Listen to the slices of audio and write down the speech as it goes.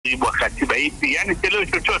mujibu wa katiba ipi, yani sielewi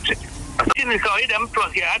chochote. Lakini kawaida mtu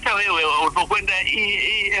hata wewe ulipokwenda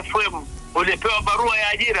FM ulipewa barua ya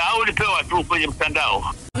ajira au ulipewa tu kwenye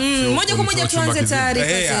mtandao? Moja kwa moja tuanze taarifa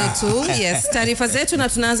zetu. Yes, taarifa zetu, na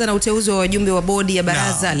tunaanza na uteuzi wa wajumbe wa bodi ya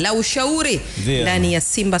baraza la ushauri ndani ya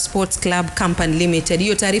Simba Sports Club Company Limited.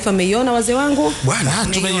 Hiyo taarifa mmeiona wazee wangu? Bwana,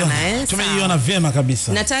 tumeiona vyema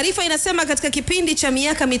kabisa. Na taarifa inasema katika kipindi cha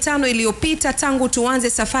miaka 5 iliyopita tangu tuanze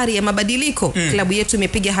safari ya mabadiliko, klabu yetu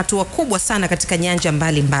imepiga hatua kubwa sana katika nyanja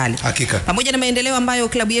mbalimbali. Hakika. Pamoja na maendeleo ambayo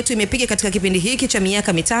klabu yetu imepiga katika kipindi hiki cha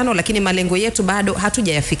miaka 5, lakini malengo yetu bado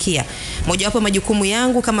hatujayafikia. Moja wapo majukumu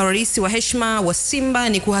yangu kama rais wa heshima wa Simba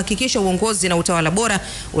ni kuhakikisha uongozi na utawala bora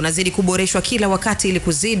unazidi kuboreshwa kila wakati ili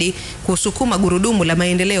kuzidi kusukuma gurudumu la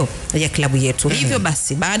maendeleo ya klabu yetu. Hivyo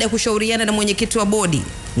basi, baada ya kushauriana na mwenyekiti wa bodi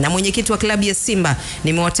na mwenyekiti wa klabu ya Simba,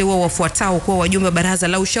 nimewateua wafuatao kuwa wajumbe wa baraza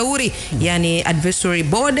la ushauri, yani advisory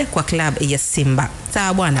board kwa klabu ya Simba.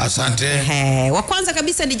 Sawa bwana? Asante. Wa kwanza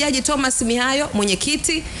kabisa ni Jaji Thomas Mihayo,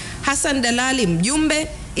 mwenyekiti; Hassan Dalali, mjumbe;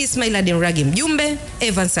 Ismail Aden Ragi, mjumbe;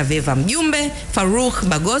 Evan Saveva, mjumbe; Farouk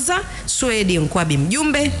Bagoza; Swedi Nkwabi,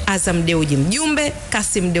 mjumbe; Azam Dewji, mjumbe;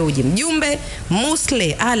 Kasim Dewji, mjumbe;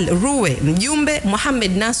 Musle Al Ruwe, mjumbe;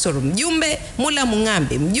 Mohamed Nasor, mjumbe; Mula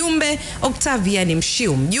Mungambi, mjumbe; Octavian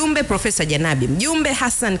Mshiu, mjumbe; Profesa Janabi, mjumbe;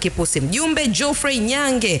 Hassan Kipusi, mjumbe; Geoffrey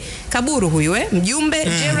Nyange Kaburu huyu mjumbe;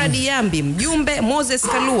 Gerard Yambi, mjumbe; Moses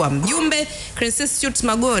Kalua, mjumbe; Crescentius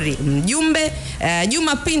Magori, mjumbe;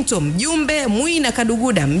 Juma Pinto, mjumbe; Muina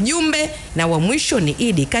Kaduguda, mjumbe, na wa mwisho ni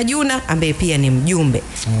Idi Kajuna ambaye pia ni mjumbe.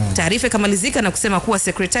 Taarifa ikamalizika na kusema kuwa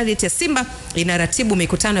secretariat ya Simba inaratibu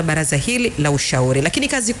mikutano ya baraza hili la ushauri, lakini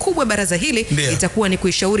kazi kubwa baraza hili itakuwa ni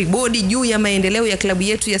kuishauri bodi juu ya maendeleo ya klabu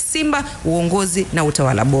yetu ya Simba, uongozi na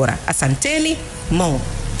utawala bora. Asanteni Mo.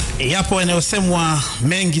 Yapo yanayosemwa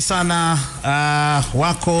mengi sana.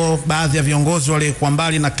 Wako baadhi ya viongozi waliokuwa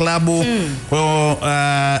mbali na klabu. Kwa hiyo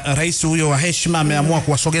rais huyo wa heshima ameamua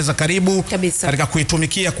kuwasogeza karibu katika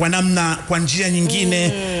kuitumikia kwa njia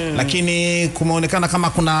nyingine. Lakini kumeonekana kama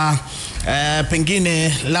kuna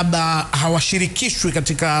pengine labda hawashirikishwi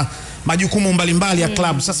katika majukumu mbalimbali ya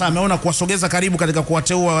klabu. Sasa ameona kuwasogeza karibu katika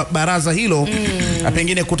kuwateua baraza hilo,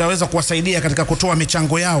 pengine kutaweza kuwasaidia katika kutoa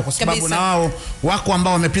michango yao, kwa sababu na wao wako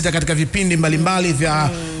ambao wamepita katika vipindi mbalimbali vya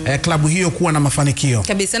klabu hiyo kuwa na mafanikio.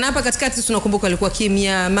 Kabisa. Na hapa katikati tunakumbuka walikuwa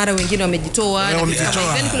kimya, mara wengine wamejitoa,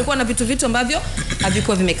 na kulikuwa na vitu ambavyo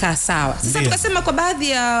havikuwa vimekaa sawa. Sasa tukasema kwa baadhi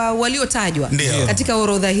ya waliotajwa katika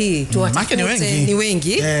orodha hii tuwatafute, ni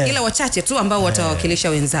wengi ila wachache tu ambao watawakilisha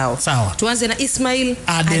wenzao. Tuanze na Ismail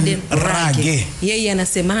Aden Ragi. Yeye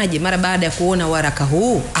anasemaje mara baada ya kuona waraka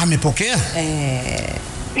huu? Amepokea?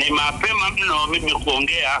 Ni mapema mno mimi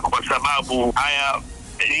kuongea, kwa sababu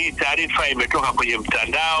hii taarifa imetoka kwenye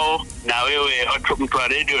mtandao, na wewe mtu wa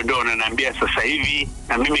radio ndio unaniambia sasa hivi,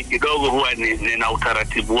 na mimi kidogo huwa nina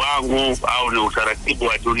utaratibu wangu au ni utaratibu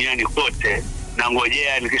wa duniani kote, na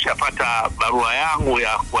ngojea nikishapata barua yangu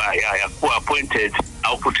ya kuwa appointed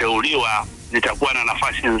au kuteuliwa, nitakuwa na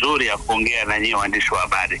nafasi nzuri ya kuongea na nyinyi waandishi wa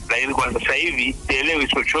habari. Lakini kwa sasa hivi sielewi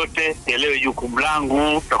chochote, sielewi jukumu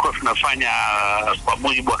langu, tutakuwa tunafanya kwa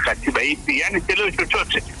mujibu wa katiba ipi, yani sielewi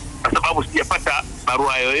chochote, kwa sababu sijapata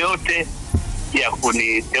barua yoyote ya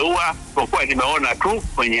kuniteua, kwa kuwa nimeona tu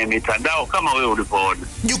kwenye mitandao kama wewe ulipoona.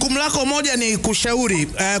 Jukumu lako moja ni kushauri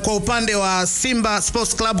kwa upande wa Simba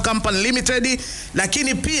Sports Club Company Limited,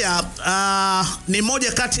 lakini pia ni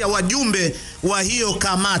moja kati ya wajumbe wa hiyo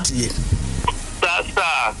kamati.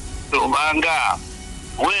 Sasa Tumanga,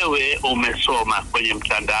 wewe umesoma kwenye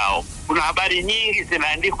mtandao, kuna habari nyingi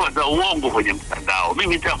zinaandikwa za uongo kwenye mtandao.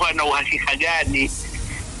 Mimi nitakuwa na uhakika gani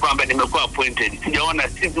kwamba nimekuwa appointed? Sijaona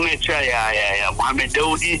signature ya Mohamed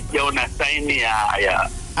Dewji, sijaona sign ya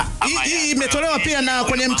hii imetolewa pia na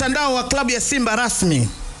kwenye mtandao wa klabu ya Simba rasmi.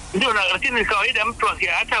 Ndio, lakini kawaida mtu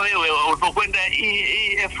hata wewe ulipokwenda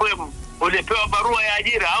FM ulipewa barua ya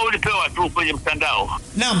ajira au ulipewa tu kwenye mtandao?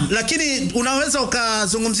 Naam, lakini unaweza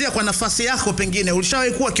ukazungumzia kwa nafasi yako, pengine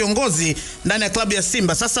ulishawahi kuwa kiongozi ndani ya klabu ya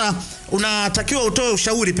Simba. Sasa unatakiwa utoe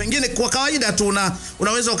ushauri, pengine kwa kawaida tu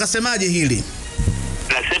unaweza ukasemaje hili?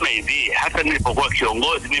 Nasema hivi, hata nilipokuwa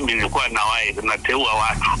kiongozi mimi nilikuwa nateua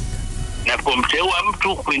watu. Napomteua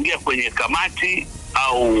mtu kuingia kwenye kamati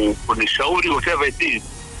au kunishauri whatever it is,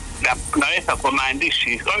 na naweka kwa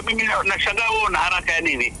maandishi. Kwa hiyo mimi nashangaa wewe una haraka ya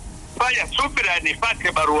nini? Fanya subira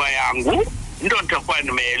nipate barua yangu, ndio nitakuwa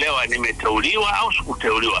nimeelewa nimeteuliwa au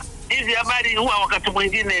sikuteuliwa. Hizi habari huwa wakati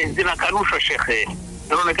mwingine zinakanushwa shekhe.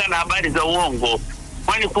 Zinaonekana habari za uongo.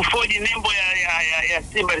 Kwani kufoji nembo ya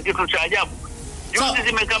Simba ni kitu cha ajabu? Juzi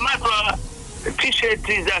zimekamatwa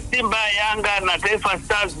t-shirt za Simba, Yanga na Taifa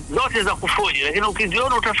Stars zote za kufoji, lakini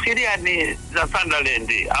ukiziona utafikiria ni za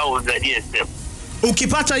Sunderland au za GSM.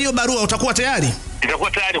 Ukipata hiyo barua utakuwa tayari?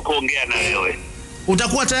 Nitakuwa tayari kuongea na wewe.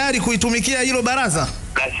 Utakuwa tayari kuitumikia hilo baraza?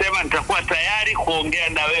 Kasema nitakuwa tayari kuongea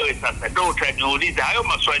na wewe. Sasa ndio utaniuliza hayo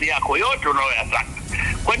maswali yako yote unayoyataka.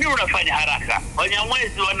 Kwa nini unafanya haraka?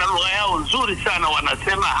 Wanyamwezi wana lugha yao nzuri sana,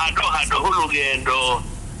 wanasema hado hado hulugendo.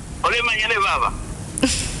 Ole manyele baba.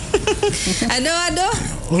 Hado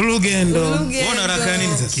hulugendo. Unaona haraka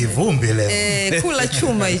nini sasa? Kivumbi leo. Kula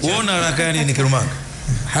chuma hicho. Unaona haraka nini Kirumanga?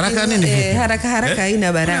 Haraka nini? Haraka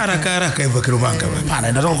haina baraka. Haraka hivyo Kirumanga bwana.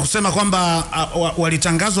 Hapana, nataka kusema kwamba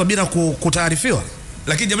walitangazwa bila kutaarifiwa.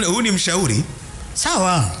 Lakini jamani, huyu ni mshauri.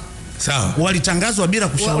 Sawa. Walitangazwa bila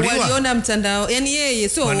kushauriwa. Waliona mtandao. Yaani yeye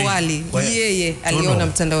sio wali. Yeye aliona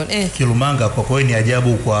mtandao. Kirumanga, kwa kweli ni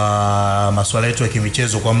ajabu kwa masuala yetu ya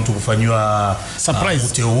kimichezo kwa mtu kufanywa surprise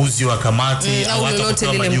uteuzi wa kamati au hata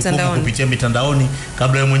kutoa majukumu kupitia mitandaoni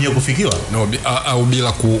kabla yeye mwenyewe kufikiwa. Au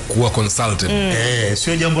bila kuwa consulted.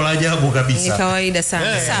 Sio jambo la ajabu kabisa. Ni kawaida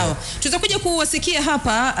sana. Sawa. Tutakuja kuwasikia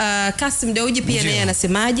hapa Kasim Dewji pia naye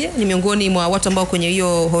anasemaje, ni miongoni mwa watu ambao kwenye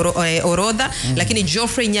hiyo orodha, lakini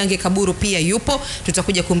Geoffrey Nyange Kaburu pia yupo.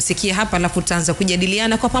 Tutakuja kumsikia hapa, alafu tutaanza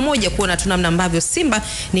kujadiliana kwa pamoja kuona tunamna ambavyo Simba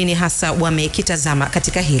nini hasa wamekitazama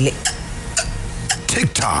katika hili.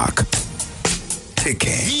 TikTok.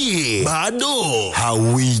 Teke. Bado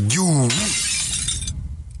hauijui.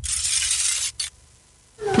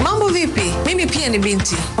 Mambo vipi? Mimi pia ni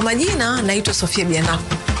binti. Kwa majina naitwa Sofia Bianaku.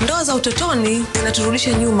 Ndoa za utotoni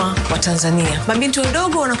zinaturudisha nyuma wa Tanzania. Mabinti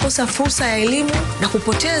wadogo wanakosa fursa ya elimu na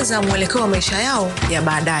kupoteza mwelekeo wa maisha yao ya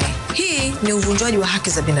baadaye. Hii ni uvunjwaji wa haki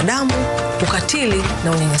za binadamu, ukatili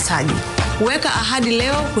na unyanyasaji. Weka ahadi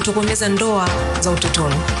leo kutokomeza ndoa za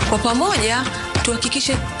utotoni. Kwa pamoja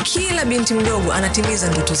tuhakikishe kila binti mdogo anatimiza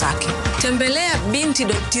ndoto zake. Tembelea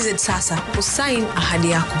binti.tz sasa usaini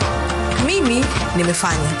ahadi yako. Mimi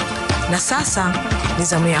nimefanya na sasa ni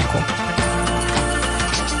zamu yako.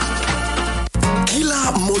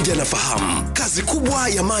 Kila mmoja anafahamu kazi kubwa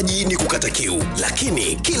ya maji ni kukata kiu,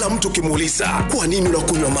 lakini kila mtu kimuuliza kwa nini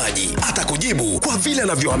unakunywa maji, atakujibu kwa vile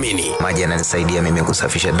anavyoamini. Maji yananisaidia mimi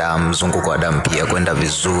kusafisha damu, mzunguko wa damu pia kwenda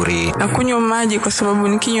vizuri. Nakunywa maji kwa sababu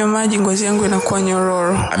nikinywa maji ngozi yangu inakuwa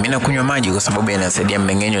nyororo. Mimi nakunywa maji kwa sababu yanasaidia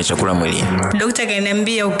mmeng'enyo wa chakula mwilini. Daktari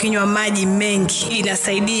kaniambia ukinywa maji mengi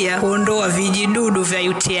inasaidia kuondoa vijidudu vya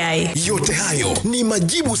UTI. Yote hayo ni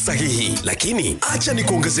majibu sahihi, lakini acha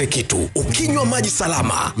nikuongezee kitu. Ukinywa maji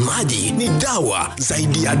salama, maji ni dawa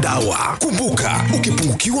zaidi ya dawa. Kumbuka,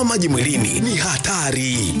 ukipungukiwa maji mwilini ni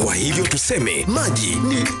hatari. Kwa hivyo tuseme maji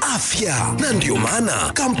ni afya, na ndio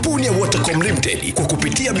maana kampuni ya Watercom Limited kwa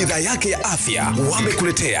kupitia bidhaa yake ya afya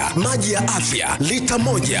wamekuletea maji ya afya lita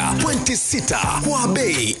 1.6 kwa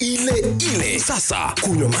bei ile ile. Sasa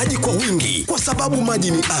kunywa maji kwa wingi kwa sababu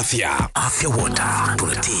maji ni afya. Afya Water,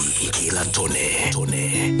 tunatii kila tone.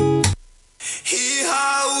 Hii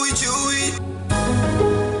haujui.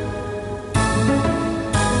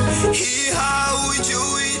 Hii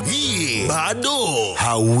haujui. Hii bado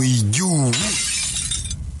hauijui.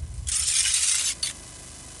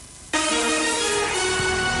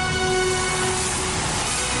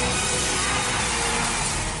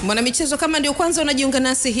 Mwana michezo, kama ndio kwanza unajiunga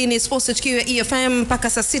nasi, hii ni Sports HQ ya EFM mpaka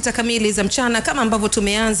saa 6 kamili za mchana, kama ambavyo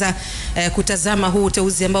tumeanza kutazama huu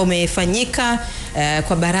uteuzi ambao umefanyika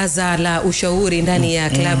kwa baraza la ushauri ndani ya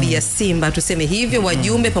klabu ya Simba, tuseme hivyo,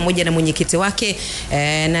 wajumbe pamoja na mwenyekiti wake,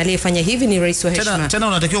 na aliyefanya hivi ni rais wa heshima. Tena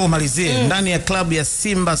unatakiwa kumalizie ndani ya klabu ya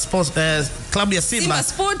Simba Sports, klabu ya Simba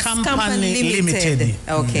Sports Company Limited.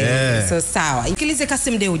 Okay. So sawa. Ikilize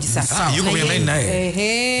Kasim Dewji sasa. Yuko kwenye line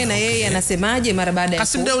naye. Na yeye anasemaje mara baada ya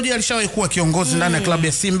Kasim Dewji alishawahi kuwa kiongozi ndani ya klabu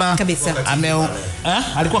ya Simba kabisa.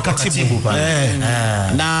 Alikuwa katibu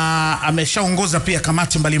na ameshaongoza pia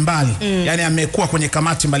kamati mbalimbali. Yani amekuwa kwenye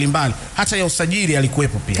kamati mbalimbali, hata ya usajili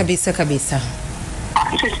alikuwepo pia. Kabisa.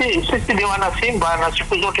 Sisi ni wana Simba, na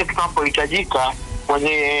siku zote tunapohitajika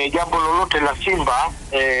kwenye jambo lolote la Simba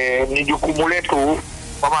ni jukumu letu,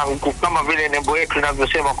 kama vile nembo yetu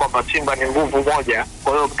inavyosema kwamba Simba ni nguvu moja.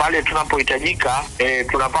 Kwa hiyo pale tunapohitajika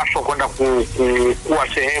tunapaswa kwenda kuwa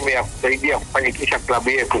sehemu ya kusaidia kufanikisha klabu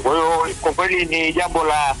yetu. Kwa hiyo kwa kweli ni jambo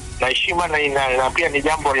la heshima na pia ni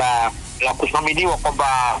jambo la kuthaminiwa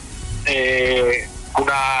kwamba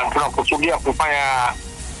tunakusudia kufanya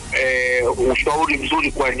ushauri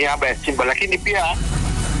mzuri kwa niaba ya Simba, lakini pia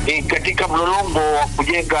ni katika mlolongo wa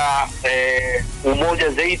kujenga umoja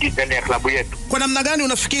zaidi ndani ya klabu yetu. Kwa namna gani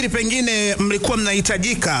unafikiri pengine mlikuwa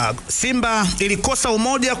mnahitajika? Simba ilikosa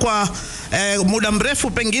umoja kwa muda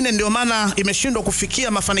mrefu, pengine ndio maana imeshindwa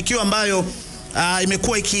kufikia mafanikio ambayo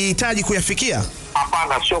imekuwa ikihitaji kuyafikia?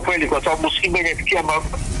 Hapana, sio kweli, kwa sababu Simba imefikia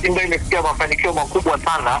mafanikio makubwa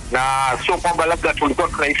sana, na sio kwamba labda tulikuwa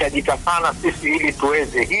tunahitajika sana sisi ili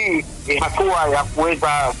tuweze. Hii ni hatua ya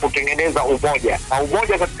kuweza kutengeneza umoja, na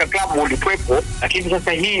umoja katika klabu ulikuwepo, lakini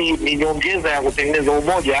sasa hii ni nyongeza ya kutengeneza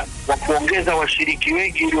umoja wa kuongeza washiriki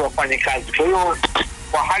wengi ili wafanye kazi. Kwa hiyo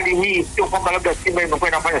kwa hali hii sio kwamba labda Simba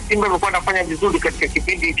imekuwa inafanya vizuri katika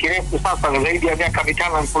kipindi kirefu sasa, zaidi ya miaka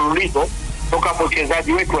 5 mfululizo toka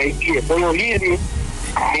mchezaji wetu aingie. Kwa hiyo hili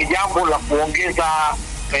ni jambo la kuongeza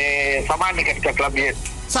thamani katika klabu yetu.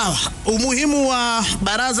 Sawa, umuhimu wa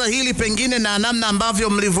baraza hili pengine na namna ambavyo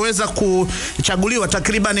mlivyoweza kuchaguliwa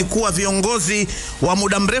takriban kuwa viongozi wa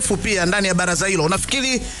muda mrefu pia ndani ya baraza hilo,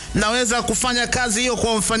 unafikiri naweza kufanya kazi hiyo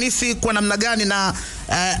kwa ufanisi kwa namna gani, na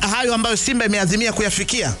hayo ambayo Simba imeazimia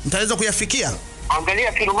kuyafikia mtaweza kuyafikia?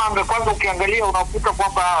 Angalia Kilumambe, kwanza ukiangalia unakuta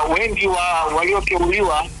kwamba wengi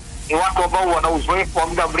walioteuliwa ni watu ambao wana uzoefu wa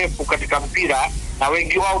muda mrefu katika mpira, na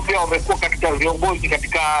wengi wao pia wamekuwa katika viongozi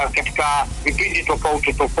katika vipindi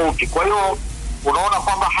tofauti. Kwa hiyo unaona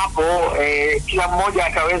kwamba hapo kila mmoja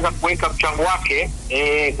ataweza kuweka mchango wake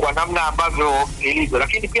kwa namna ambavyo ilivyo.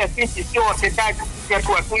 Lakini pia sisi sio watendaji, sisi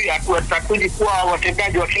hatuji kuwa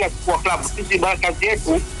watendaji wa kila siku wa klabu. Sisi kazi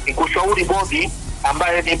yetu ni kushauri bodi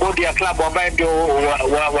ambaye ni bodi ya klabu ambaye ndio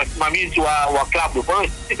wasimamizi wa klabu. Kwa hiyo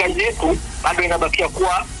sisi kazi yetu bado inabakia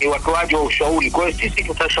kuwa ni watoaji wa ushauri. Kwa hiyo sisi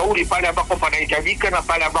tutashauri pale ambapo panahitajika na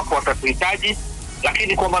pale ambapo watatuhitaji,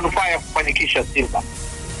 lakini kwa manufaa ya kufanikisha Simba.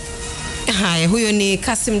 Haya, huyo ni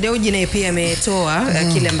Kasim Dewji, naye pia ametoa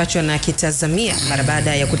kile ambacho anakitazamia mara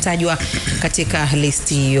baada ya kutajwa katika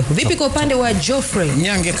listi hiyo. Vipi kwa upande wa Geoffrey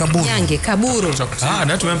Nyange Kaburu?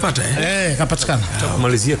 Na tumempata kapatikana.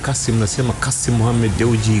 Kumalizia Kasim, nasema Kasim Mohamed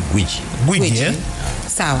Dewji Gwiji.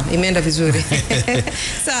 Sawa, imeenda vizuri.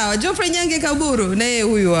 Sawa, Geoffrey Nyange Kaburu naye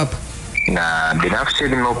huyu hapa. Na binafsi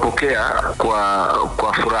nimeupokea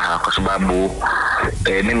kwa furaha, kwa sababu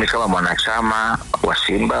mimi kama mwanachama wa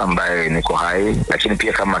Simba ambaye niko hai, lakini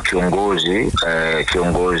pia kama kiongozi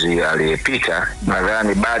aliyepita,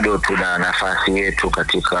 nadhani bado tuna nafasi yetu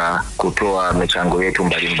katika kutoa michango yetu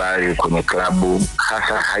mbalimbali kwenye klabu,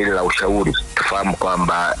 hasa hili la ushauri. Tufahamu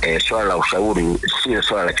kwamba swala la ushauri sio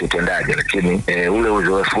swala la kiutendaji, lakini ule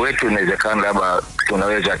uzoefu wetu inawezekana labda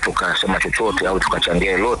tunaweza tukasema chochote au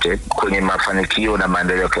tukachangia lolote kwenye mafanikio na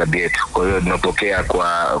maendeleo ya klabu yetu. Kwa hiyo tunapokea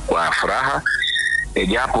kwa furaha,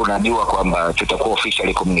 japo najua kwamba tutakuwa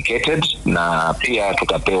officially communicated, na pia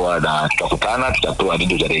tutapewa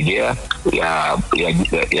video za rejea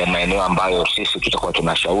ya maeneo ambayo sisi tutakuwa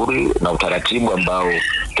tunashauri na utaratibu ambao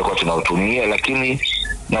tutakuwa tunautumia. Lakini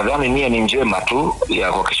nadhani nia ni njema tu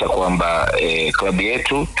ya kuhakikisha kwamba klabu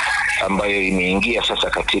yetu ambayo imeingia sasa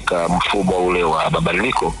katika mfumo ule wa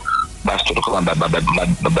mabadiliko, basi tutakuwa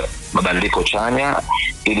mabadiliko chanya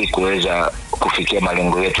ili kuweza kufikia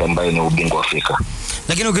malengo yetu ambayo ni ubingwa wa Afrika.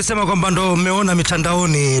 Lakini ukisema kwamba ndo mmeona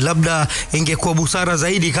mitandaoni, labda ingekuwa busara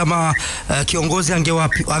zaidi kama kiongozi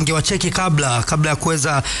angewacheki kabla ya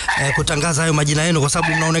kuweza kutangaza hayo majina yenu, kwa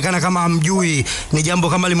sababu mnaonekana kama hamjui, ni jambo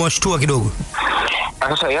kama limewashtua kidogo.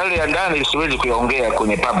 Sasa yale ya ndani siwezi kuyaongea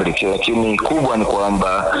kwenye public, lakini kubwa ni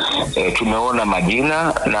kwamba tumeona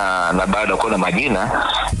majina na baada ya kuona majina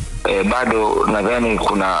bado nadhani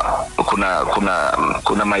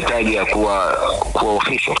kuna mahitaji ya kuwa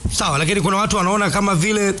official. Sawa, lakini kuna watu wanaona kama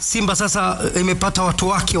vile Simba sasa imepata watu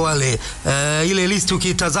wake wale. Ile list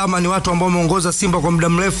ukitazama ni watu ambao wameongoza Simba kwa muda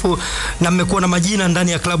mrefu na mmekuwa na majina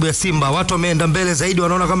ndani ya klabu ya Simba. Watu wameenda mbele zaidi,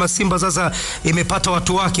 wanaona kama Simba sasa imepata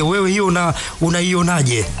watu wake. Wewe hiyo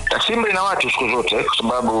unaionaje? Simba ina watu siku zote, kwa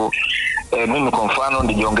sababu mimi kwa mfano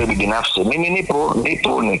nijiongee binafsi, mimi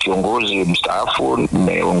nipo ni kiongozi mstaafu,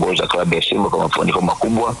 nimeongoza klabu ya Simba kwa mafanikio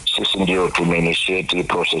makubwa. Sisi ndio tumeinitiate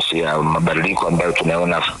process ya mabadiliko ambayo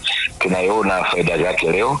tunaiona faida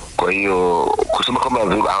zake leo. Kwa hiyo kusema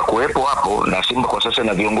kwamba hakuwepo hapo, na Simba kwa sasa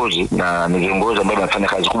na viongozi, na ni viongozi ambao wanafanya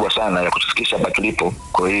kazi kubwa sana ya kutufikisha hapa tulipo.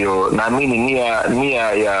 Kwa hiyo naamini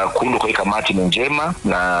nia ya kuundwa kwa kamati ni njema,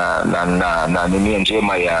 na nia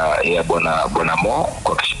njema ya bwana Mo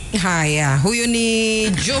kwa Haya, huyo ni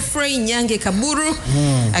Geoffrey Nyange Kaburu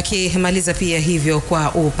akimaliza pia hivyo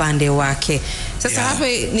kwa upande wake. Sasa hapa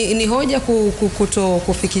ni hoja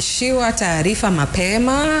kufikishiwa taarifa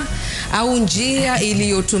mapema, au njia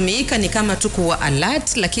iliyotumika ni kama tu kuwa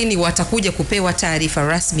alert, lakini watakuja kupewa taarifa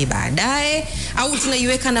rasmi baadaye, au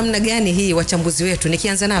tunaiweka namna gani hii, wachambuzi wetu?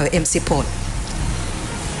 Nikianza nawe MC Paul.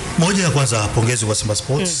 Moja ya kwanza, pongezi kwa Simba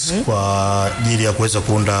Sports kwa ajili ya kuweza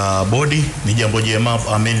kuunda bodi. Ni jambo jema,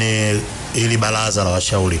 amini ili baraza la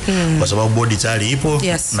washauri, kwa sababu bodi tayari ipo,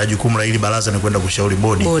 na jukumu la ili baraza ni kwenda kushauri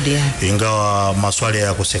bodi. Ingawa maswali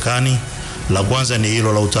hayakosekani, La kwanza ni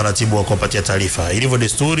hilo la utaratibu wa kupatia taarifa. Ilivyo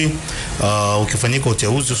desturi, ukifanyika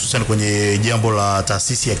uteuzi hususan kwenye jambo la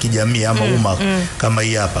taasisi ya kijamii ama umma kama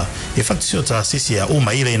hii hapa. In fact sio taasisi ya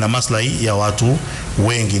umma, ile ina maslahi ya watu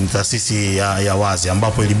wengi, ni taasisi ya wazi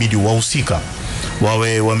ambapo ilibidi wahusika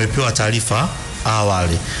wawe wamepewa taarifa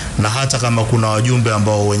awali, na hata kama kuna wajumbe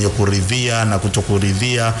ambao wenye kuridhia na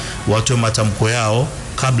kutokuridhia, watoe matamko yao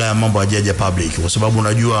kabla ya mambo hajaja public, kwa sababu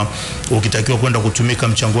unajua ukitakiwa kwenda kutumika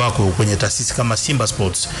mchango wako kwenye taasisi kama Simba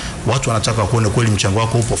Sports, watu wanataka kuone kweli mchango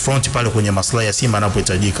wako upo front pale kwenye maslahi ya Simba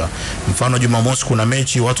yanapohitajika. Mfano Jumamosi kuna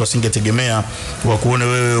mechi, watu wasingetegemea wa kuone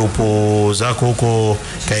wewe upo zako huko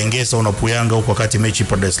Kaengesa unapuyanga huko wakati mechi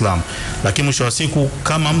ipo Dar es Salaam, lakini mwisho wa siku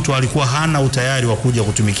kama mtu alikuwa hana utayari wa kuja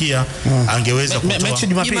kutumikia angeweza kutoa mechi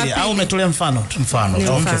Jumapili au umetolea mfano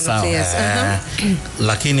sawa.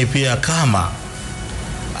 Lakini pia kama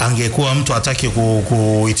angekuwa mtu hataki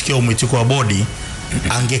kuitikia umwitiko wa bodi,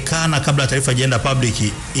 angekana kabla taarifa haijaenda public,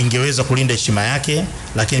 ingeweza kulinda heshima yake,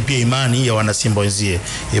 lakini pia imani ya wanasimba wenzie.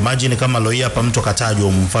 Imagine kama lawyer hapa mtu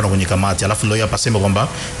katajwa mfano kwenye kamati, alafu lawyer hapa sema kwamba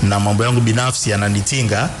na mambo yangu binafsi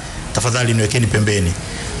yananitinga, tafadhali niwekeni pembeni.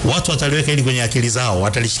 Watu wataliweka hili kwenye akili zao,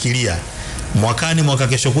 watalishikilia. Mwaka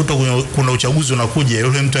kesho kuto kuna uchaguzi unakuja,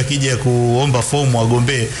 yule mtu akija kuomba fomu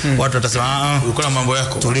agombee, watu watasema uko na mambo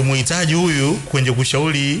yako, tulimuhitaji huyu kwenye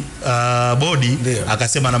kushauri bodi,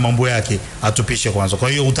 akasema na mambo yake, atupishe kwanza. Kwa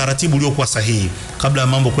hiyo utaratibu uliokuwa sahihi kabla ya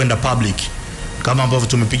mambo kwenda public, kama ambavyo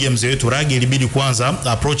tumepigia mzee wetu Ragi, ilibidi kwanza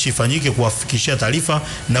approach ifanyike kuwafikishia taarifa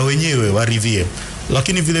na wenyewe waridhie.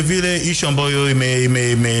 Lakini vile vile issue ambayo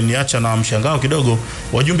imeniacha na mshangao kidogo,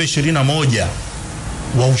 wajumbe 21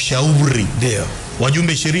 wa ushauri, ndio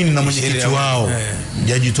wajumbe 20 na mwenyekiti wao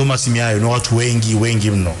Jaji Thomas Miayo, ni watu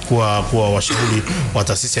wengi mno kwa washauri wa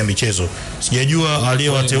taasisi ya michezo. Sijajua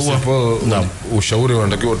aliyewateua na ushauri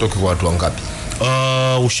unatakiwa utoke kwa watu wangapi?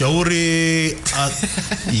 Ushauri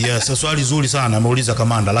yes, swali zuri sana ameuliza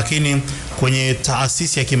kamanda, lakini kwenye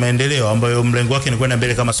taasisi ya kimaendeleo ambayo mlengo wake ni kwenda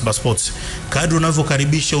mbele kama Simba Sports, kadri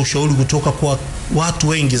unavyokaribisha ushauri kutoka kwa watu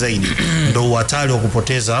wengi zaidi ndio hatari wa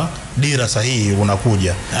kupoteza dira sahihi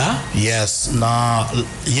unakuja. Yes, na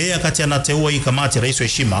yeye akati anateua hii kamati, rais wa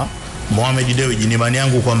heshima Mohamed Dewji, ni imani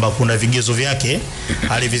yangu kwamba kuna vigezo vyake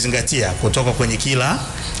alivizingatia kutoka kwenye kila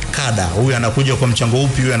kada. Huyu anakuja kwa mchango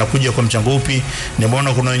upi, huyu anakuja kwa mchango upi.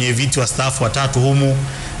 Nimeona kuna wenye viti wa staff watatu humu,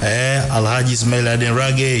 Alhaji Ismail Aden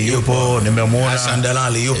Rage yupo, nimemuona Hassan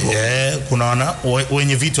Dalali yupo, kuna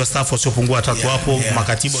wenye viti wa staff wasiopungua watatu hapo,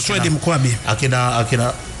 makatibu Swedi Mkwabi,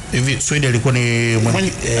 akina hivi Swedi alikuwa ni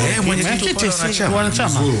mwenyekiti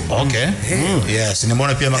wanachama. Okay. Yes,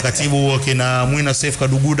 nimeona pia makatibu wakina Mwina Saif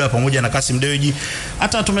Kaduguda pamoja na Kasim Dewji,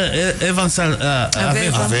 hata Evans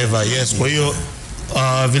Aveva. Yes, kwa hiyo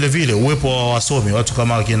vile vile uwepo wa wasomi, watu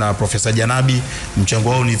kama kina Profesa Janabi, mchango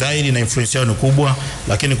wao ni dhahiri na influence yao ni kubwa,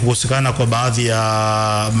 lakini kukosekana kwa baadhi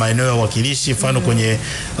ya maeneo ya wakilishi, mfano kwenye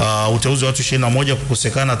uteuzi wa watu 21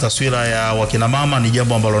 kukosekana taswira ya wakina mama, ni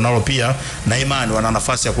jambo ambalo nalo pia na imani wana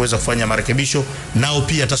nafasi ya kuweza kufanya marekebisho, nao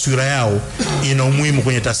pia taswira yao ina umuhimu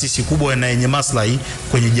kwenye taasisi kubwa na yenye maslahi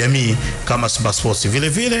kwenye jamii kama Simba Sports. Vile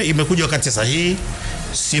vile imekuja wakati sahihi.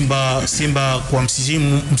 Simba kwa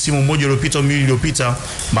msimu mmoja uliopita, miwili iliyopita,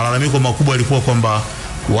 malalamiko makubwa yalikuwa kwamba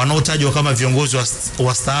wanaotajwa kama viongozi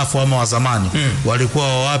wastaafu ama wa zamani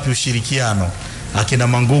walikuwa wapi ushirikiano, akina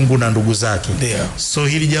Mangungu na ndugu zake. So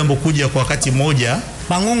hili jambo kuja kwa wakati mmoja,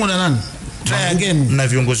 Mangungu na nani? Na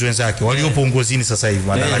viongozi wenzake waliopo uongozini sasa hivi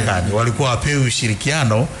madarakani walikuwa wapewi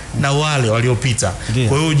ushirikiano na wale waliopita.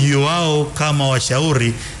 Kwa hiyo ujio wao kama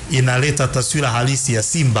washauri inaleta taswira halisi ya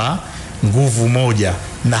Simba nguvu moja,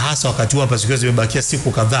 na hasa wakati hapa zikiwa zimebakia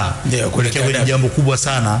siku kadhaa kuelekea kwenye jambo kubwa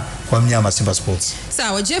sana kwa mnyama Simba Sports.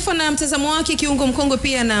 Sawa, Jeff na mtazamo wake, kiungo mkongwe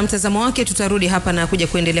pia na mtazamo wake, tutarudi hapa na kuja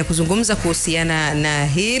kuendelea kuzungumza kuhusiana na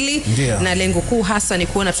hili. Na lengo kuu hasa ni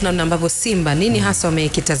kuona tunamna ambavyo Simba nini hasa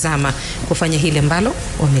wamekitazama kufanya hili ambalo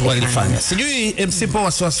wamelifanya. Sijui MC Paul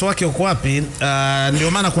wasiwasi wake uko wapi?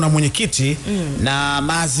 Ndio maana kuna mwenyekiti na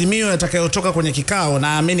maazimio yatakayotoka kwenye kikao,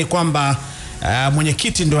 naamini kwamba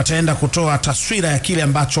mwenyekiti ndio ataenda kutoa taswira ya kile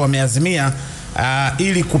ambacho wameazimia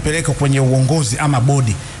ili kupeleka kwenye uongozi ama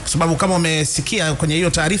bodi, kwa sababu kama umesikia kwenye hiyo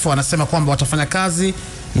taarifa wanasema kwamba watafanya kazi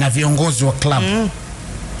na viongozi wa klabu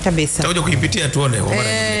kabisa. Tutakuja kuipitia tuone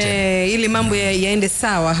ili mambo yaende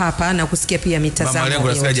sawa hapa na kusikia pia mitazamo ya malengo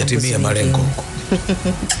yasijatimia malengo.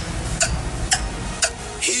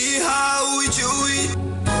 Hii haujui,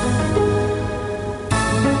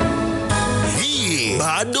 hii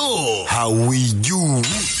bado hauijui.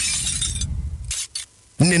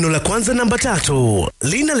 Neno la kwanza namba 3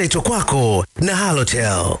 linaletwa kwako na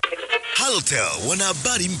Halotel. Halotel wana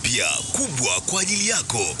habari mpya kubwa kwa ajili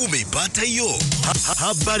yako. Umeipata hiyo?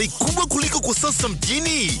 Habari kubwa kuliko kwa sasa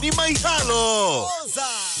mjini ni MyHalo.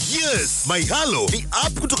 Yes, MyHalo ni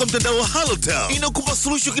app kutoka mtandao wa Halotel. Inakupa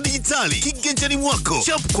suluhisho kidijitali kiganjani mwako.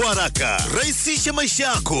 Chap kwa haraka. Rahisisha maisha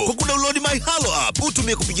yako kwa kudownload MyHalo app.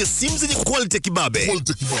 Utumie kupiga simu zenye quality ya kibabe.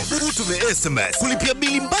 Utumie SMS, kulipia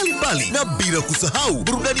bili mbalimbali na bila kusahau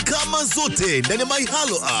burudani kama zote ndani ya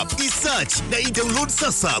MyHalo app. Isearch na i-download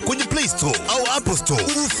sasa kwenye Play Store au Apple Store.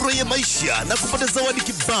 Ufurahie maisha na kupata zawadi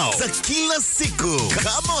kibao za kila siku.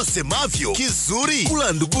 Kama wasemavyo, kizuri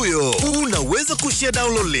kula nduguyo. Unaweza kushare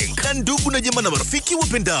download link na ndugu na jamaa na marafiki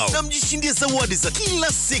wapendao na mjishindie zawadi za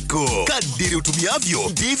kila siku. Kadiri utumiavyo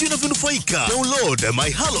ndivyo unavyonufaika. Download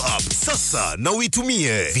MyHalo app sasa na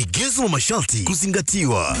uitumie. Vigezo na masharti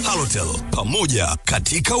kuzingatiwa. Halotel, pamoja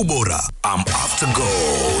katika ubora. I'm after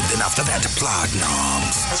gold, then after that platinum.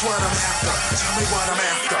 That's what I'm after. Tell me what I'm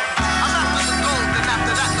after. I'm after the gold, then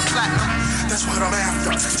after that the platinum. That's what I'm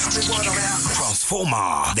after. Tell me what I'm after.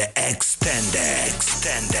 Transformer, the extended.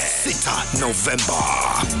 6 November.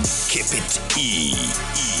 Keep it E.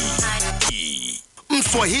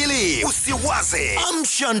 Mswahili usiwaze,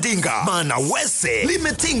 amsha ndinga, maana wese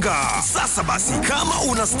limetinga. Sasa basi, kama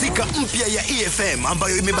una stika mpya ya EFM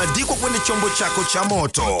ambayo imebandikwa kwenye chombo chako cha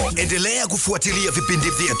moto, endelea kufuatilia vipindi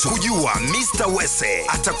vyetu kujua Mr. Wese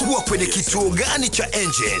atakuwa kwenye kituo gani cha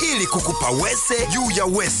engine ili kukupa wese juu ya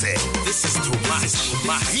wese. This is too much.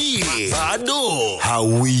 Mahiri bado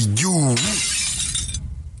hauijui.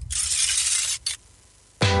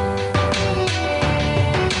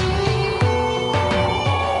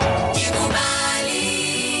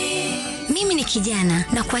 Kijana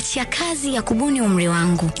na kuachia kazi ya kubuni umri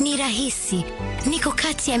wangu ni rahisi. Niko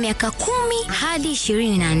kati ya miaka 10 hadi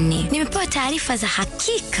 24. Nimepewa taarifa za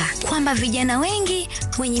hakika kwamba vijana wengi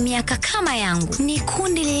wenye miaka kama yangu ni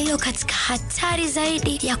kundi lililo katika hatari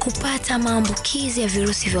zaidi ya kupata maambukizi ya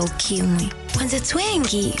virusi vya ukimwi. Wenzetu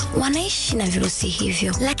wengi wanaishi na virusi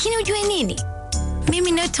hivyo, lakini ujue nini?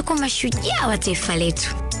 Mimi nawe tuko mashujaa wa taifa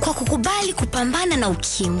letu kwa kukubali kupambana na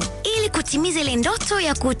ukimwi ili kutimiza ile ndoto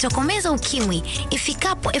ya kutokomeza ukimwi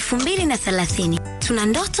ifikapo 2030. Tuna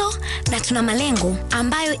ndoto na tuna malengo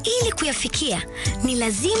ambayo ili kuyafikia ni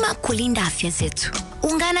lazima kulinda afya zetu.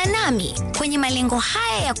 Ungana nami kwenye malengo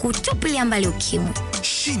haya ya kutupilia mbali ukimwi.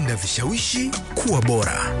 Shinda vishawishi, kuwa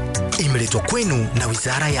bora. Imeletwa kwenu na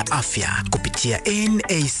Wizara ya Afya kupitia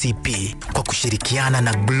NACP kwa kushirikiana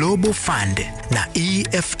na Global Fund na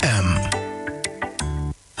EFM.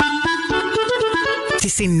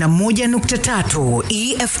 91.3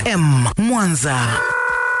 EFM Mwanza.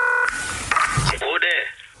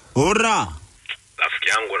 Ora. Rafiki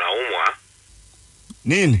yangu naumwa.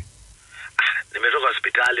 Nini? Nimetoka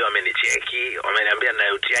hospitali, wamenicheki, wameniambia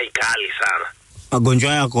na UTI kali sana.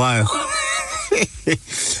 Magonjwa yako hayo.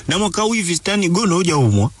 Na mwaka huu hivi stani gono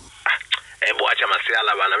hujaumwa? Hebu acha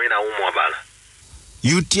masiala bana, mimi naumwa bana.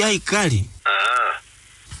 UTI kali?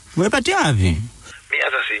 Umepata wapi? Mimi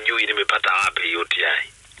hata sijui nimepata wapi UTI.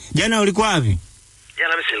 Jana ulikuwa wapi?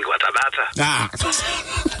 Jana mimi nilikuwa Tabata.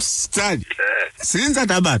 Stani. Sinza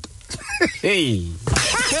Tabata. Hey.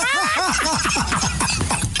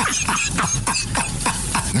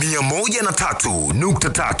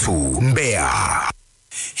 103.3 Mbeya.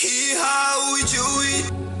 Hii haujui.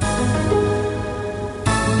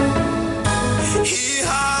 Hii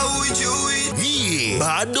haujui. Hii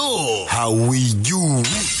bado hauijui.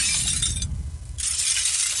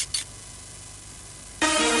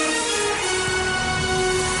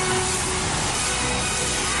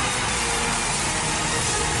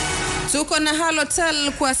 Tuko na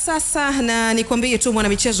Halotel kwa sasa na nikwambie tu mwana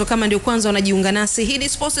michezo, kama ndio kwanza unajiunga nasi, hii ni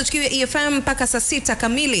Sports HQ ya EFM mpaka saa 6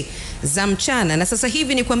 kamili za mchana. Na sasa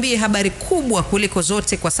hivi nikwambie habari kubwa kuliko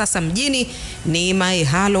zote kwa sasa mjini ni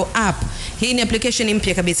MyHalo app. Hii ni application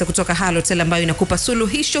mpya kabisa kutoka Halotel ambayo inakupa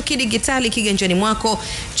suluhisho kidigitali kiganjani mwako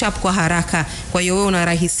chap kwa haraka. Kwa hiyo wewe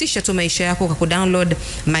unarahisisha tu maisha yako kwa kudownload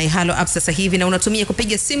MyHalo app sasa hivi na unatumia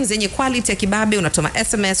kupiga simu zenye quality ya kibabe, unatuma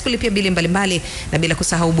SMS, kulipia bili mbalimbali na bila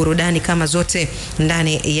kusahau burudani kama zote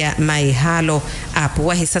ndani ya MyHalo app.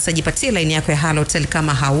 Wahi sasa jipatie line yako ya Halotel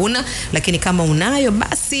kama hauna, lakini kama unayo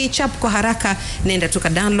basi chap kwa haraka nenda tuka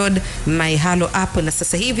download MyHalo app na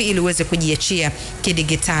sasa hivi ili uweze kujiachia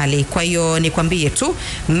kidigitali. Kwa hiyo nikwambie tu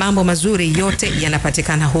mambo mazuri yote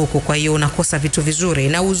yanapatikana huku, kwa hiyo unakosa vitu vizuri.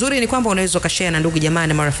 Na uzuri ni kwamba unaweza ukashare na ndugu jamaa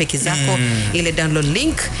na marafiki zako ile download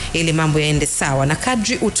link ili mambo yaende sawa, na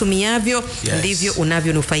kadri utumiavyo ndivyo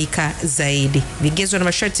unavyonufaika zaidi. Vigezo na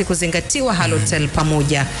masharti kuzingatia imezingatiwa Halotel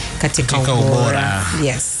pamoja katika ubora.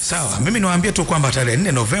 Yes. Sawa, mimi niwaambie tu kwamba tarehe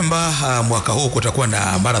 4 Novemba mwaka huu kutakuwa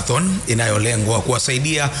na marathon inayolengwa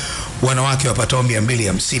kuwasaidia wanawake wapatao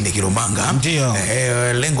 250 Kilomanga. Ndio.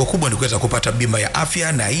 Lengo kubwa ni kuweza kupata bima ya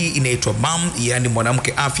afya, na hii inaitwa MAM, yani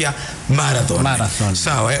mwanamke afya marathon.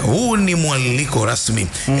 Sawa, huu ni mwaliko rasmi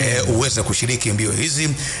uweze kushiriki mbio hizi.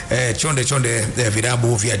 Chonde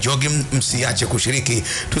vilabu vya jogging msiache kushiriki,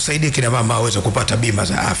 tusaidie kina mama waweze kupata bima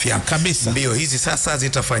za afya kabisa. Mbio hizi sasa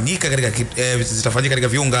zitafanyika katika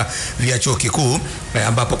viunga vya chuo kikuu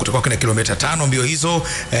ambapo kutakuwa kuna kilomita 5 mbio hizo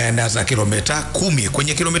na za kilomita 10.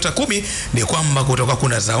 Kwenye kilomita 10 ni kwamba kutakuwa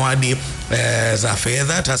kuna zawadi za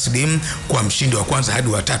fedha taslim kwa mshindi wa kwanza hadi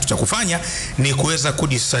wa tatu. Cha kufanya ni kuweza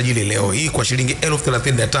kujisajili leo hii kwa shilingi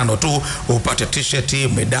 35,000 tu, upate t-shirt,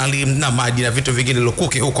 medali na maji na vitu vingine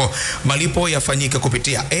lukuki huko. Malipo yafanyike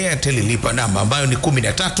kupitia Airtel lipa namba ambayo ni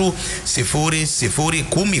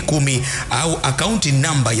 13001010 au akaunti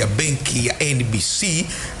namba ya benki ya NBC.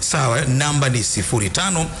 Sawa, namba ni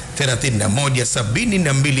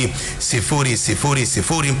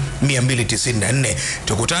 053172000294.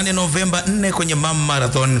 Tukutane Novemba 4 kwenye Mama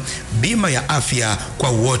Marathon. Bima ya afya kwa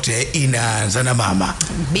wote inaanza na mama.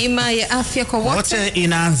 Bima ya afya kwa wote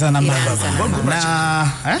inaanza na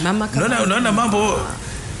mama. Unaona mambo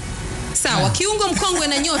sawa. Kiungo mkongwe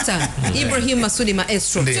na nyota Ibrahim Masudi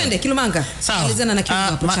Maestro. Twende Kilomanga. Elezana na kiungo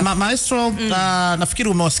hapo. Maestro, nafikiri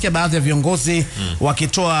umewasikia baadhi ya viongozi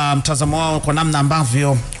wakitoa mtazamo wao kwa namna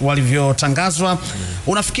ambavyo walivyotangazwa.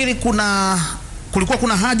 Unafikiri kulikuwa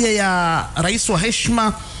kuna haja ya rais wa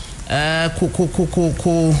heshima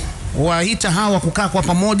waita hawa kukaa kwa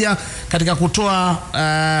pamoja katika kutoa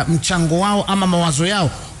mchango wao ama mawazo yao?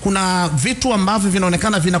 Kuna vitu ambavyo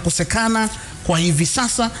vinaonekana vinakosekana kwa hivi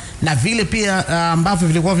sasa na vile pia ambavyo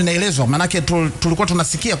vilikuwa vinaelezwa. Manake tulikuwa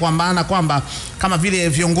tunasikia kwamba kama vile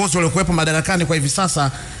viongozi waliokuwepo madarakani kwa hivi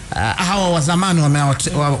sasa hawa wa zamani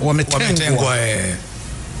wametengwa.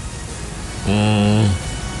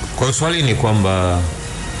 Kwa swali ni kwamba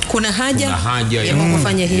kuna haja ya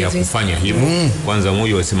kufanya hivyo. Kwanza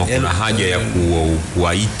moja wasema kuna haja ya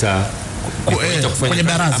kuwaita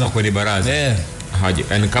kwenye baraza. Haja,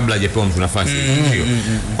 yani kabla hajapewa mtu nafasi hiyo.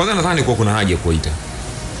 Kwanza nadhani kuna haja kuita.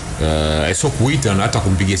 Sio kuita na hata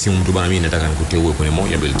kumpigia simu mtu, bana mimi nataka nikuteue kwenye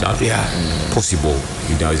 1 2 3. Possible,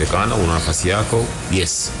 inawezekana, una nafasi yako.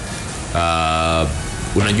 Yes.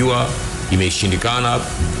 Unajua imeshindikana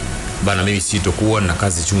bana, mimi sitokuwa na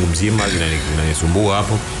kazi chungu mzima zinanisumbua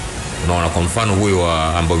hapo. Unaona, kwa mfano huyo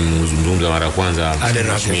ambao nimezungumza mara ya kwanza,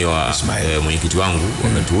 mheshimiwa mwenyekiti wangu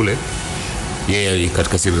wakati ule, yeye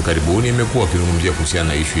katika siku za karibuni imekuwa akizungumzia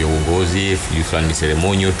kuhusiana na issue ya uongozi fulani,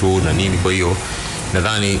 ceremonial tu na nini. Kwa hiyo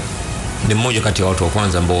nadhani ni mmoja kati ya watu wa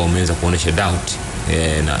kwanza ambao wameanza kuonesha doubt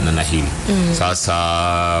na hili. Sasa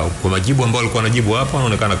kwa majibu ambao alikuwa anajibu hapa,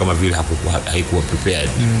 inaonekana kama vile haikuwa prepared.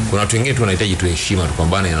 Kuna watu wengine tu wanahitaji tu heshima,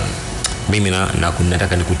 tupambane na mimi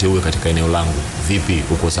nataka nikuteue katika eneo langu. Vipi,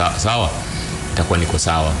 uko sawa? Nitakuwa niko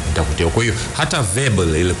sawa, nitakuteua. Kwa hiyo hata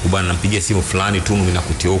verbal ile kubana, nampigia simu fulani tu mimi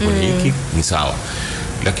nakuteua kwenye hiki, ni sawa.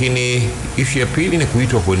 Lakini issue ya pili ni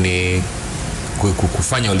kuitwa kwenye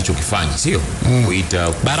kufanya walichokifanya, sio kuita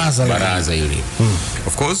baraza ile.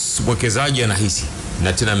 Of course mwekezaji anahisi,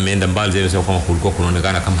 na tena mmeenda mbali zaidi kama kulikuwa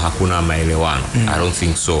kunaonekana kama hakuna maelewano. I don't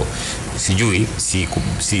think so. Sijui,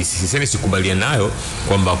 sisemi sikubaliana nayo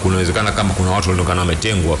kwamba kunawezekana kama kuna watu walionekana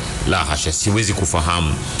wametengwa. La hasha, siwezi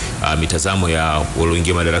kufahamu mitazamo ya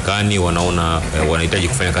walioingia madarakani, wanaona wanahitaji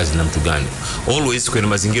kufanya kazi na mtu gani. Always kwenye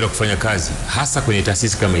mazingira kufanya kazi, hasa kwenye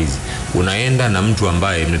taasisi kama hizi, unaenda na mtu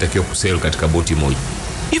ambaye mnatakiwa kusell katika boti moja.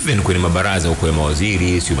 Even kwenye mabaraza huko ya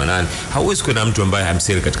mawaziri, sio manani, hauwezi kwenda mtu ambaye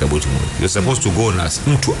hamseli katika boti moja. You're supposed to go na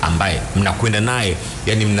mtu ambaye mnakwenda naye,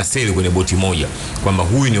 yani mnaseli kwenye boti moja, kwamba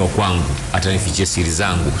huyu ni wa kwangu, atanifichia siri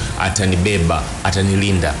zangu, atanibeba,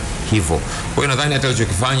 atanilinda hivyo. Kwa hiyo nadhani hata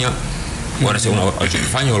alichokifanya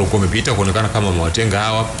walichokifanya walikuwa wamepita kuonekana kama wamewatenga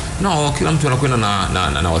hawa. No, kila mtu anakwenda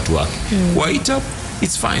na watu wake. Waita,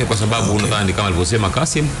 it's fine, kwa sababu nadhani kama alivyosema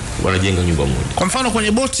Kasim, wanajenga nyumba moja. Kwa mfano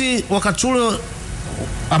kwenye boti wakati ule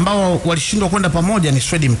ambao walishindwa kwenda pamoja ni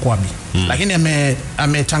Swedi Mkwabi, lakini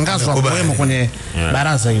ametangazwa kuwemo kwenye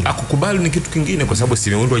baraza hilo. Akukubali ni kitu kingine, kwa sababu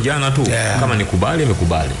simeundwa jana tu. Kama nikubali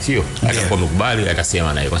amekubali, sio atakuwa amekubali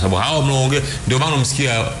atasema naye, kwa sababu hao mnaongea. Ndio maana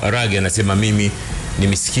msikia Ragi anasema mimi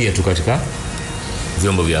nimesikia tu katika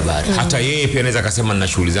vyombo vya habari. Hata yeye pia anaweza akasema nina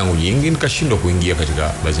shughuli zangu nyingi nikashindwa kuingia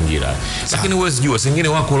katika mazingira. Lakini huwezi jua, sengine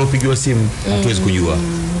wako waliopigiwa simu hatuwezi kujua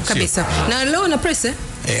kabisa. Na leo na press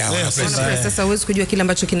Sasa huwezi kujua kile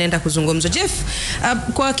ambacho kinaenda kuzungumzwa. Jeff,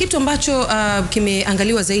 kwa kitu ambacho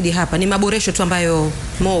kimeangaliwa zaidi hapa ni maboresho tu ambayo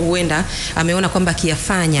Mo huenda ameona kwamba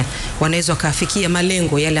akiyafanya wanaweza kufikia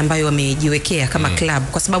malengo yale ambayo wamejiwekea kama club,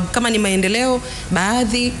 kwa sababu kama ni maendeleo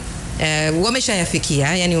baadhi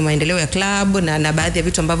wameshayafikia, yani maendeleo ya club na baadhi ya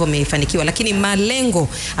vitu ambavyo wamefanikiwa, lakini malengo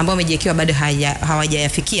ambayo wamejiwekea bado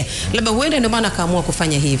hawajayafikia. Labda huenda ndio maana akaamua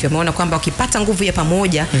kufanya hivyo. Ameona kwamba wakipata nguvu ya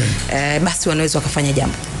pamoja basi wanaweza wakafanya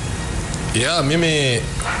jambo. Mimi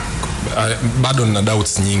bado nina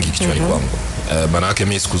doubts nyingi kichwani kwangu. Maana yake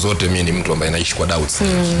mimi siku zote mimi ni mtu ambaye naishi kwa doubts.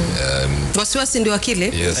 Wasiwasi ndio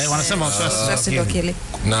akili. Wanasema wasiwasi ndio akili.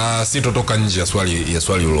 Na sitotoka nje ya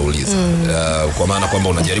swali ulouliza. Kwa maana kwamba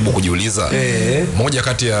unajaribu kujiuliza moja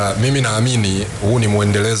kati ya, mimi naamini huu ni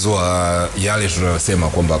muendelezo wa yale tunayosema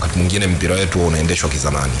kwamba wakati mwingine mpira wetu unaendeshwa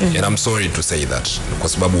kizamani. And I'm sorry to say that, kwa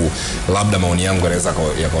sababu labda maoni yangu yanaweza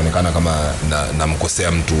yakaonekana kama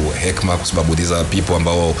namkosea mtu hekima, kwa sababu these are people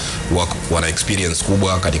ambao wana experience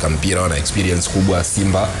kubwa katika mpira, wana experience kubwa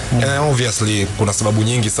Simba. And obviously kuna sababu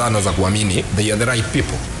nyingi sana za kuamini they are the right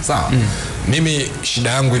people. Sawa? Mimi shida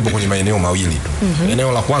yangu ipo kwenye maeneo mawili tu.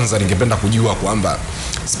 Eneo la kwanza ningependa kujua kwamba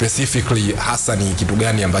specifically hasa ni kitu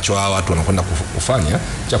gani ambacho hawa watu wanakwenda kufanya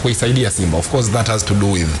cha kuisaidia Simba. Of course that has to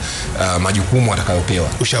do with majukumu atakayopewa.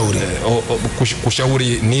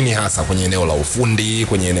 Kushauri nini hasa kwenye eneo la ufundi,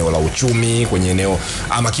 kwenye eneo la uchumi, kwenye eneo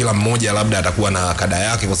ama kila mmoja labda atakuwa na kada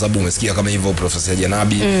yake, kwa sababu umesikia kama hivyo Profesa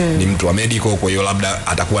Janabi ni mtu wa medical, kwa hiyo labda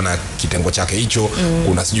atakuwa na kitengo chake hicho.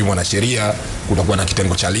 Kuna sijui mwanasheria, kutakuwa na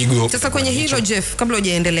kitengo cha legal. Sasa kwenye hilo Jeff, kabla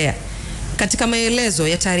hujaendelea, katika maelezo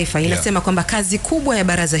ya taarifa inasema kwamba kazi kubwa ya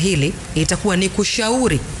baraza hili itakuwa ni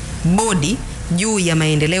kushauri bodi juu ya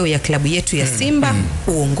maendeleo ya klabu yetu ya Simba,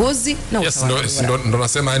 uongozi na utawala. Ndo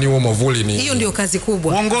nasema yani huo mwavuli ni hiyo ndio kazi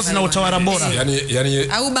kubwa. Uongozi na utawala bora. Yani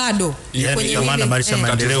au bado kwenye maana maisha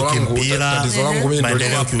maendeleo kimpira, tatizo langu mimi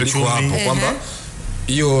ndio liko hapo kwamba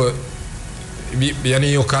hiyo yani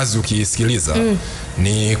hiyo kazi ukisikiliza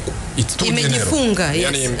ni it's too imejifunga.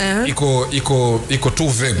 Yani iko too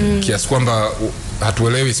vague kiasi kwamba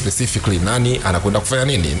hatuelewi specifically nani anakwenda kufanya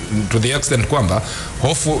nini, to the extent kwamba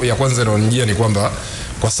hofu ya kwanza inaonijia ni kwamba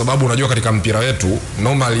kwa sababu unajua katika mpira wetu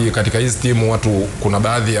normally katika hizi timu kuna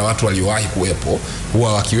baadhi ya watu waliowahi kuwepo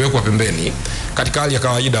huwa wakiwekwa pembeni katika hali ya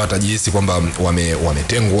kawaida watajihisi kwamba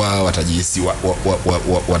wametengwa, watajihisi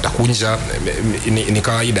watakunja, ni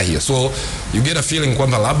kawaida hiyo. So you get a feeling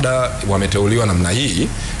kwamba labda wameteuliwa namna hii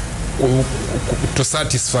to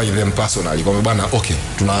satisfy them personally, kwa bana okay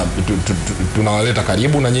tunawaleta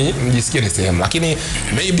karibu na nyinyi mjisikie ni sehemu, lakini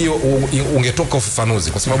maybe ungetoka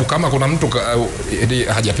ufafanuzi, kwa sababu kama kuna mtu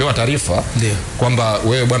hajapewa taarifa kwamba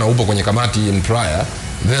wewe bwana upo kwenye kamati in prior,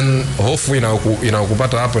 then hofu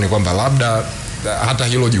inakupata hapo ni kwamba labda hata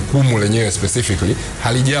hilo jukumu lenyewe specifically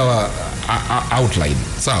halijawa outline.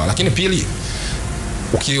 Sawa, lakini pili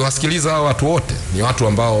ukiwasikiliza watu wote ni watu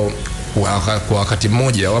ambao kwa wakati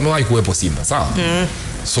mmoja wamewahi kuwepo Simba. Sawa?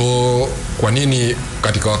 So kwa nini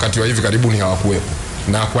katika wakati wa hivi karibuni hawakuwepo?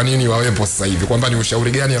 Na kwa nini wawepo sasa hivi? Kwamba ni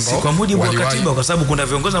ushauri gani ambao kwa mujibu wa katiba, kwa sababu kuna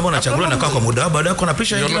viongozi ambao wanachaguliwa na kwa muda baada kuna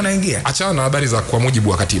pressure nyingine inaingia. Achana na habari za kwa mujibu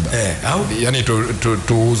wa katiba. Au yani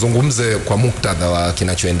tuzungumze kwa muktadha wa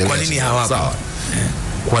kinachoendelea. Kwa nini hawapo? Sawa.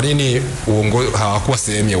 Kwa nini hawakuwa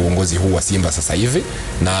sehemu ya uongozi huu wa Simba sasa hivi,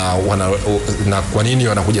 na kwa nini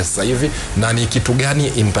wanakuja sasa hivi, na ni kitu gani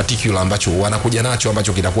in particular ambacho wanakuja nacho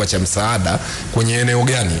ambacho kitakuwa cha msaada kwenye eneo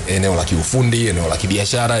gani? Eneo la kiufundi, eneo la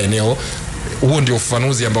kibiashara, eneo huo ndio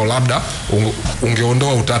ufafanuzi ambao labda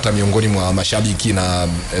ungeondoa utata miongoni mwa mashabiki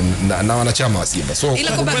na wanachama wa Simba. So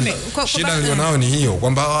shida nilionao ni hiyo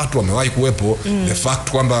kwamba watu wamewahi kuwepo, the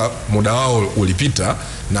fact kwamba muda wao ulipita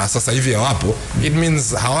na sasa hivi hawapo, it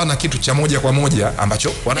means hawana kitu cha moja kwa moja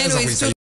ambacho wanaweza kuisaidia.